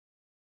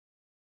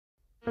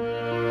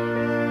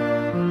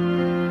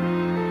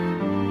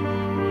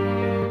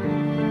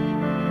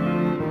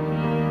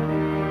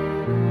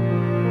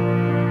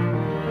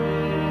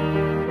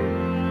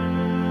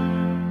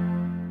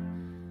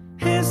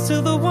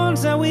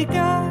ones that we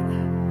got.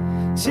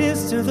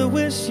 Cheers to the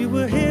wish you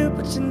were here,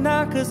 but you're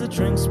not, 'cause the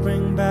drinks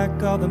bring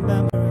back all the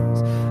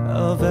memories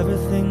of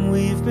everything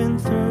we've been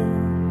through.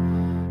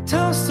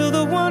 Toast to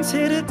the ones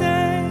here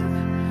today.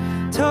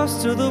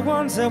 Toast to the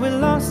ones that we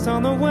lost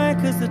on the way,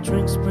 'cause the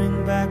drinks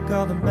bring back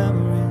all the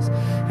memories,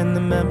 and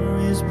the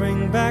memories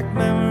bring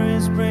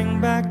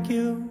back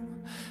you.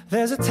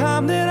 There's a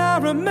time that I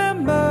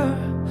remember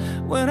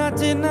when I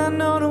did not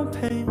know no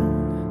pain,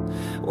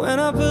 when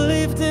I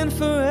believed in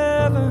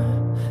forever,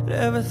 that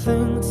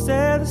everything would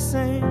stay the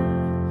same.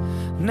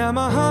 Now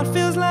my heart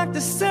feels like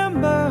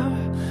December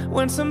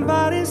when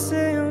somebody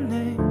say your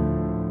name,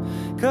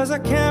 'cause I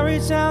can't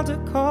reach out to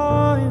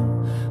call you,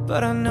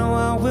 but I know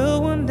I will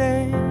one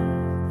day,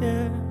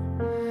 yeah.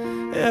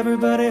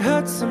 Everybody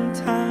hurts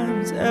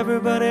sometimes,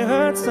 everybody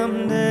hurts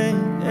someday,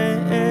 hey,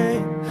 hey.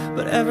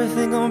 But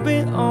everything gon' be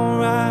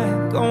alright.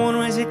 Go and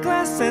raise your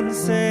glass and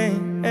say,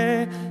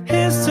 hey.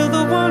 Here's to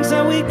the ones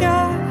that we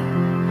got.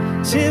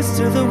 Cheers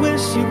to the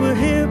wish you were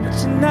here, but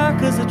you're not,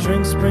 'cause the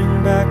drinks bring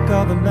back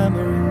all the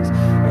memories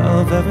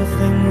of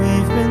everything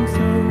we've been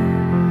through.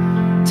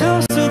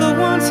 Toast to the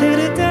ones here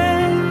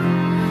today.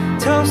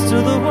 Toast to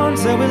the ones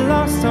that we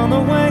lost on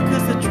the way,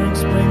 'cause the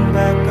drinks bring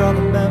back all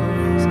the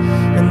memories,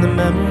 and the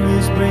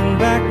memories bring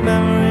back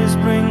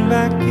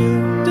you.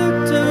 Do,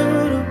 do,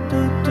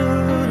 do, do, do,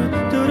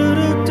 do, do,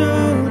 do, do,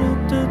 do,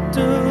 do,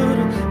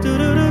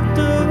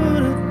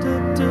 do,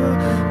 do.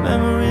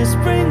 Memories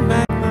bring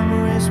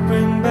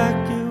back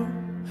you.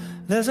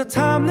 There's a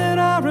time that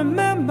I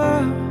remember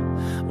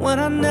when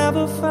I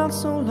never felt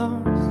so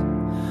lost,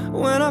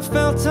 when I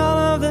felt all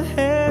of the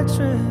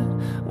hatred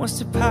was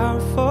too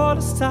powerful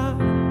to stop.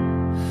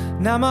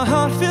 Now my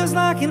heart feels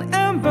like an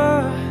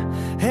ember,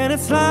 and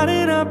it's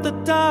lighting up the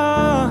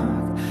dark.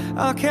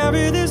 I'll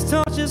carry these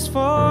torches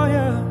for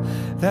you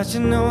that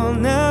you know I'll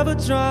never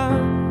drop,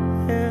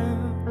 yeah.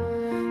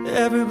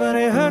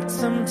 Everybody hurts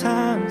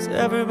sometimes,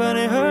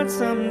 everybody hurts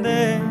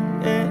someday,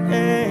 hey,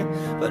 hey.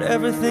 But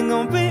everything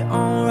gon' be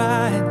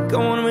alright.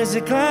 Go and raise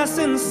your glass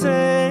and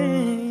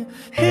say,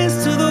 here's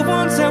to the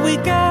ones that we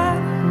got.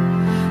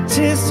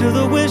 Cheers to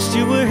the wish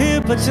you were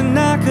here, but you're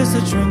not, 'cause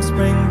the drinks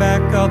bring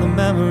back all the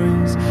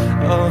memories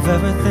of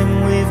everything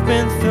we've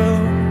been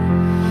through.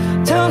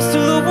 Toast to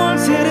the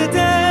ones here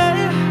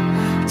today.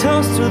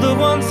 Toast to the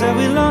ones that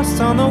we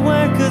lost on the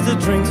way, 'cause the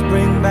drinks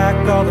bring back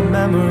all the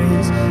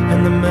memories, and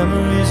the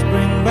memories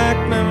bring back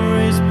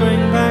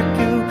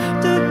you.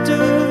 Do,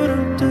 do,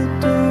 do, do,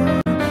 do,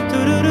 do,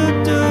 do,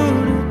 do,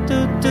 do, do, do,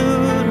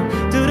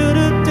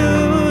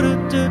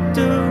 do,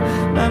 do.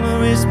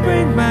 Memories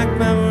bring back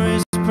you.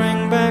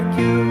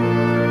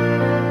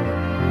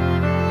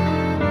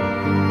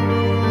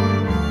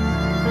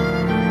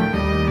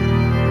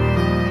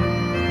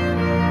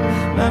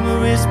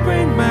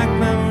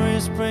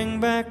 Memories bring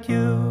back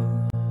you.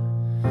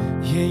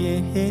 Yeah,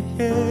 yeah, yeah,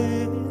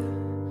 yeah.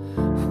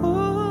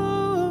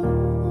 Ooh,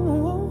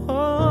 oh,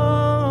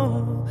 oh.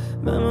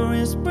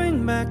 Memories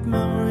bring back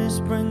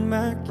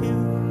you.